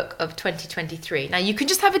best-selling book of 2023? Now, you can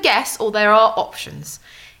just have a guess, or there are options.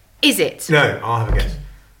 Is it? No, I'll have a guess.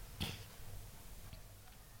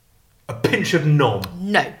 A Pinch of Nom.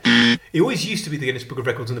 No. It always used to be the Guinness Book of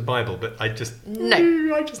Records in the Bible, but I just know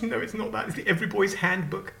it's not that. It's the Every Boy's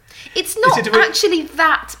Handbook. It's not actually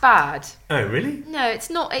that bad. Oh, really? No, it's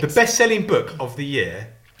not. The best-selling book of the year.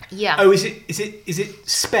 Yeah. Oh, is it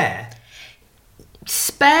Spare?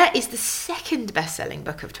 Spare is the second best-selling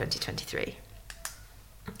book of 2023.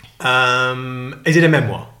 Is it a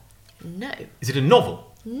memoir? No. Is it a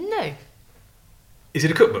novel? No. Is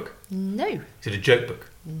it a cookbook? No. Is it a joke book?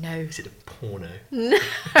 No. Is it a porno? No.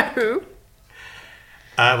 Well,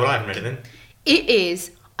 I haven't read it then. It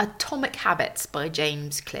is Atomic Habits by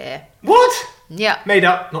James Clear. What? Yeah. Made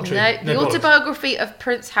up, not true. No, the bollocks. autobiography of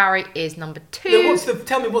Prince Harry is number 2. No,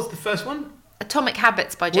 tell me what's the first one? Atomic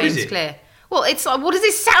Habits by What James is it? Clear. Well, it's like, what does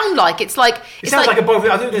it sound like? It sounds like a boy. I thought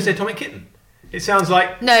you were going to say Atomic Kitten. It sounds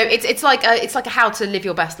like No, it's like a How to Live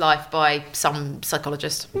Your Best Life by some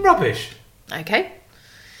psychologist. rubbish. Okay.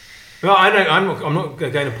 Well, I know. I'm not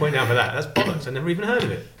going to point down for that. That's bollocks. I never even heard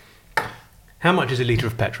of it. How much is a litre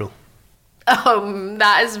of petrol? Oh,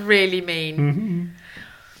 that is really mean.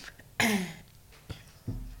 Mm-hmm.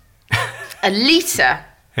 A litre.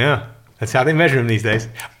 Yeah, that's how they measure them these days.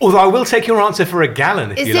 Although I will take your answer for a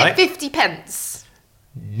gallon if Is you it like. 50 pence?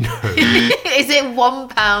 No. Is it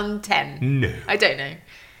 £1.10? No. I don't know.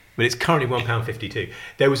 But it's currently £1.52.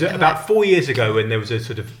 There was about 4 years ago when there was a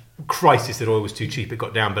sort of crisis that oil was too cheap. It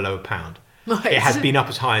got down below £1. Right. It has been up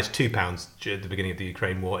as high as £2 at the beginning of the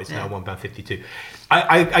Ukraine war. It's now £1.52.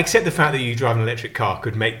 I accept the fact that you drive an electric car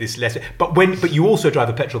could make this less. But you also drive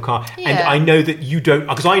a petrol car, and Yeah. I know that you don't,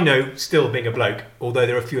 because I know still being a bloke, although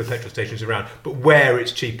there are fewer petrol stations around, but where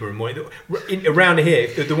it's cheaper and more around here.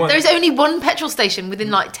 The one There's only one petrol station within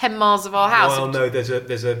like 10 miles of our house. Well, no, there's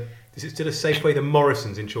a. Is it still a Safeway? The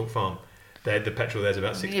Morrisons in Chalk Farm. The petrol there's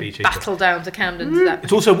about 6p cheaper. Battle down to Camden to that.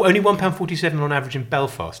 It's also only £1.47 on average in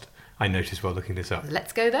Belfast. I noticed while looking this up.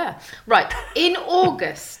 Let's go there. Right. In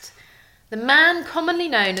August, the man commonly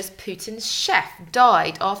known as Putin's chef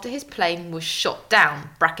died after his plane was shot down,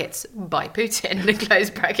 brackets, by Putin, close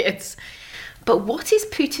brackets. But what is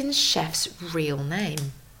Putin's chef's real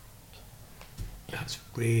name? That's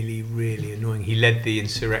really, really annoying. He led the He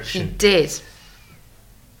insurrection. did.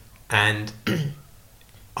 And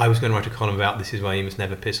I was going to write a column about this is why you must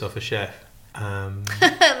never piss off a chef.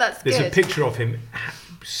 That's There's good. a picture of him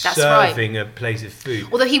That's serving a plate of food.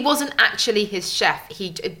 Although he wasn't actually his chef.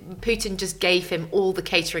 Putin just gave him all the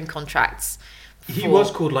catering contracts. He was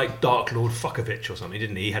called like Dark Lord Fuckovich or something,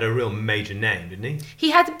 didn't he? He had a real major name, didn't he?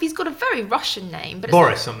 He's got a very Russian name, but it's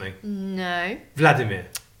Boris something. No. Vladimir.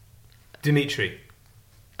 Dmitry.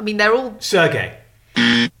 I mean, they're all... Sergei.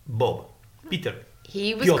 Bob. Peter.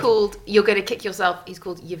 He was Piotr. called... You're going to kick yourself. He's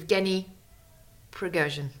called Yevgeny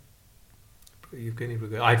Prigozhin. Evgeny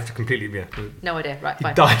Prigozhin. I've completely... Yeah. No idea. Right, He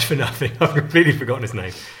fine. died for nothing. I've completely forgotten his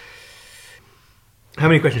name. How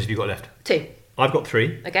many questions have you got left? 2. I've got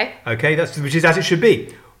 3. Okay. Okay, which is as it should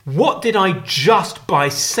be. What did I just buy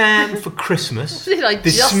Sam for Christmas What did I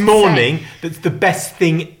this just morning say? that's the best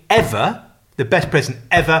thing ever, the best present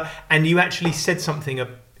ever, and you actually said something,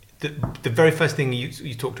 the very first thing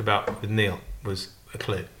you talked about with Neil was a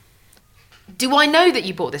clue. Do I know that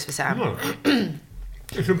you bought this for Sam? No.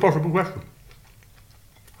 It's an impossible question.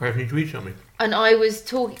 I have need to eat something. And I was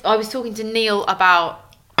talking to Neil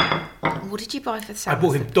about... What did you buy for Sam? I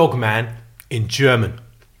bought him Dogman in German.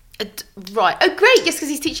 Right. Oh, great. Yes, because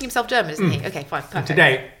he's teaching himself German, isn't he? Okay, fine. And Perfect.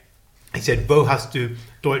 today, he said, Wo hast du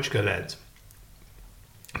Deutsch gelernt?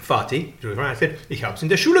 Vati, I said, ich hab's in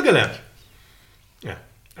der Schule gelernt. Yeah.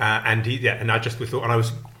 And I just thought, and I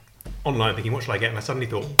was online thinking, what shall I get? And I suddenly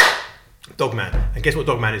thought, Dogman. And guess what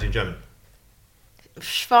Dogman is in German?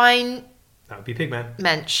 Schwein... That would be Pigman.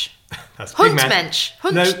 Mensch. That's Pigman.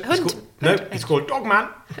 Hundmensch. It's called Dogman.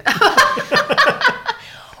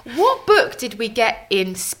 What book did we get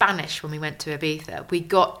in Spanish when we went to Ibiza? We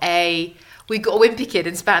got a Wimpy Kid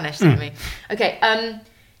in Spanish, didn't we? Okay.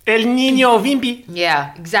 El Niño Wimpy.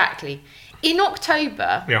 Yeah, exactly. In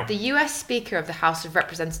October, Yeah. the US Speaker of the House of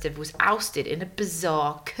Representatives was ousted in a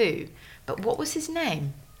bizarre coup. But what was his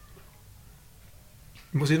name?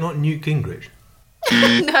 Was it not Newt Gingrich?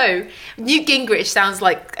 No, Newt Gingrich sounds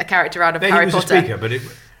like a character out of Then Harry he was Potter. a speaker, but it...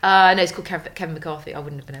 No, it's called Kevin McCarthy. I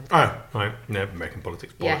wouldn't have been able to. Oh, right. No, American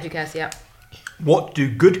politics. Yeah, bollocks. who cares? Yeah. What do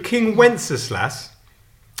good King Wenceslas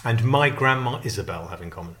and my grandma Isabel have in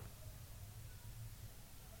common?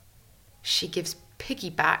 She gives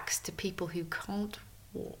piggybacks to people who can't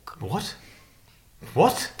walk. What?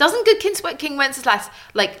 What? Doesn't good King Wenceslas,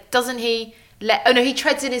 doesn't he Oh no, he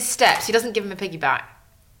treads in his steps. He doesn't give him a piggyback.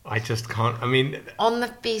 I just can't. I mean, On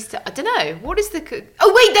the beast. I don't know. What is the?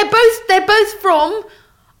 Oh wait, they're both from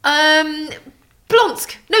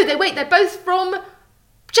Blonsk. No, they're both from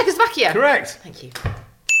Czechoslovakia. correct. Thank you.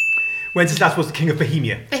 Wenceslas was the king of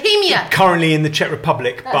Bohemia. Bohemia. Currently in the Czech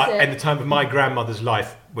Republic, That's but it. at the time of my grandmother's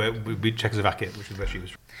life, where we Czechoslovakia, which was where she was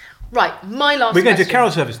from. Right, my last. We're going to question. do a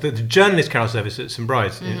carol service, the journalist carol service at St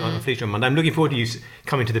Bride's on Fleet on Monday. I'm looking forward to you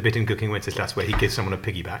coming to the bit in Cooking Wenceslas where he gives someone a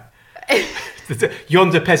piggyback.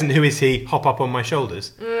 Yonder peasant, who is he? Hop up on my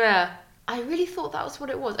shoulders. Yeah. I really thought that was what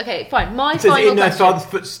it was. Okay, fine. My It says, final in thy question. father's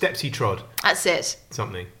footsteps he trod. That's it.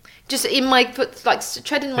 Something. Just in my foot, like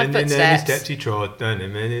treading my And in the footsteps. steps he trod.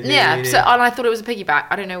 Yeah. So, and I thought it was a piggyback.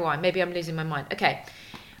 I don't know why. Maybe I'm losing my mind. Okay.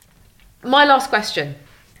 My last question.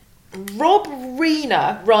 Rob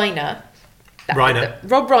Reiner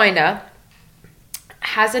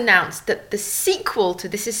has announced that the sequel to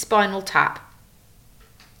This Is Spinal Tap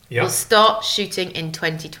Yeah. will start shooting in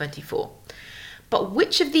 2024. But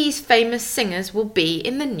which of these famous singers will be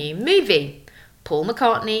in the new movie? Paul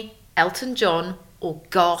McCartney, Elton John, or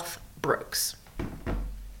Garth Brooks?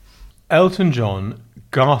 Elton John,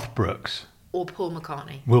 Garth Brooks Or Paul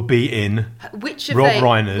McCartney? will be in Which of Rob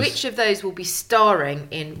Reiner's. Which of those will be starring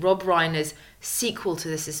in Rob Reiner's sequel to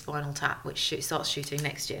This Is Spinal Tap, which starts shooting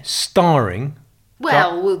next year? starring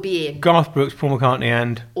Well, will be in. Garth Brooks, Paul McCartney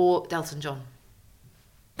and Or Elton John.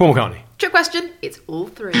 Paul McCartney. Trick question. It's all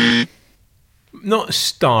three. Not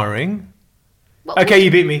starring. What Okay, would-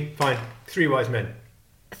 you beat me. Fine. Three wise men.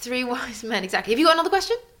 Three wise men, exactly. Have you got another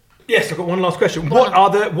question? Yes, I've got one last question. Go What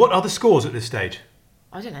on. are the scores at this stage?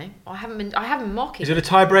 I don't know. I haven't been mocking. Is it a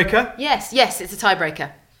tiebreaker? Yes, it's a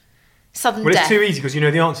tiebreaker. Sudden Well, death. it's too easy because you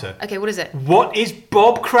know the answer. Okay, what is it? What is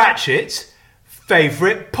Bob Cratchit's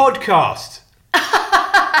favourite podcast?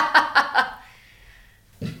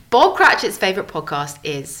 Bob Cratchit's favourite podcast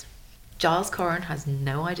is Giles Corren Has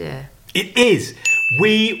No Idea. It is.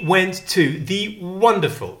 We went to the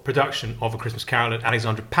wonderful production of A Christmas Carol at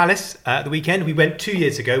Alexandra Palace at the weekend. We went 2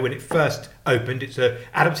 years ago when it first opened. It's an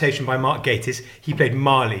adaptation by Mark Gatiss. He played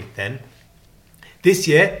Marley then. This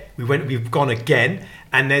year, we've gone again,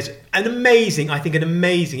 and there's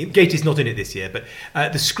Gatiss not in it this year, but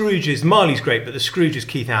the Scrooges, Marley's great, but the Scrooges,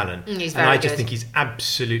 Keith Allen. He's and very I just good. think he's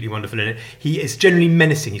absolutely wonderful in it. He is generally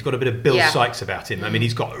menacing. He's got a bit of Bill Yeah. Sykes about him. I mean,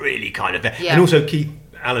 he's got really kind of... Yeah. And also Keith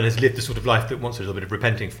Allen has lived the sort of life that wants a little bit of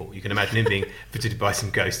repenting for. You can imagine him being visited by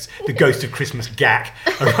some ghosts. The ghost of Christmas Gack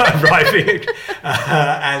arriving.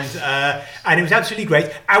 And it was absolutely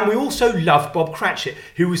great. And we also loved Bob Cratchit,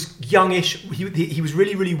 who was youngish. He was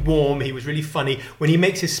really, really warm. He was really funny. When he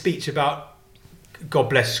makes his speech about God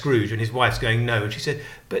bless Scrooge and his wife's going no, and she said,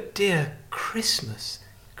 "But dear Christmas."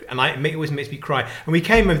 And it always makes me cry. And we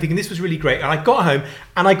came home thinking this was really great. And I got home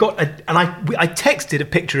and I texted a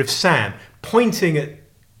picture of Sam pointing at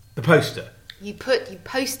the poster. You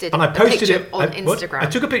posted And I the posted picture it on what? Instagram. I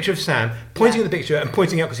took a picture of Sam pointing at the picture and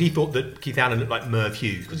pointing out because he thought that Keith Allen looked like Merv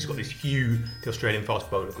Hughes because he's got this huge, the Australian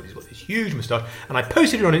fast bowler, because he's got this huge moustache. And I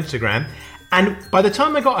posted it on Instagram. And by the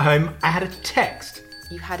time I got home, I had a text.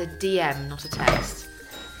 You had a DM, not a text.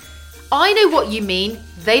 I know what you mean.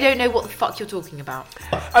 They don't know what the fuck you're talking about.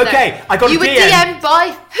 Okay, I got a You were DM. DM'd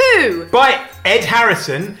by who? By Ed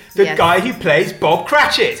Harrison, the Yes. guy who plays Bob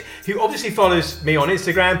Cratchit, who obviously follows me on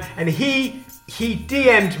Instagram, and he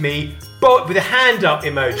DM'd me with a hand up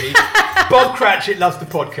emoji. Bob Cratchit loves the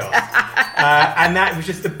podcast, and that was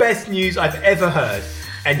just the best news I've ever heard.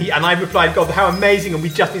 And I replied, "God, how amazing!" And we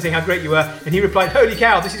just been saying how great you were. And he replied, "Holy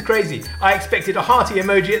cow, this is crazy. I expected a hearty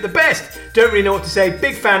emoji at the best. Don't really know what to say.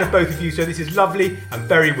 Big fan of both of you, so this is lovely and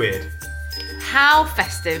very weird." How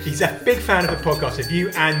festive. He's a big fan of the podcast, of you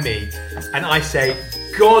and me. And I say,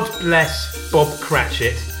 God bless Bob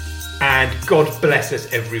Cratchit and God bless us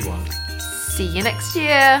everyone. See you next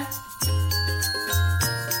year.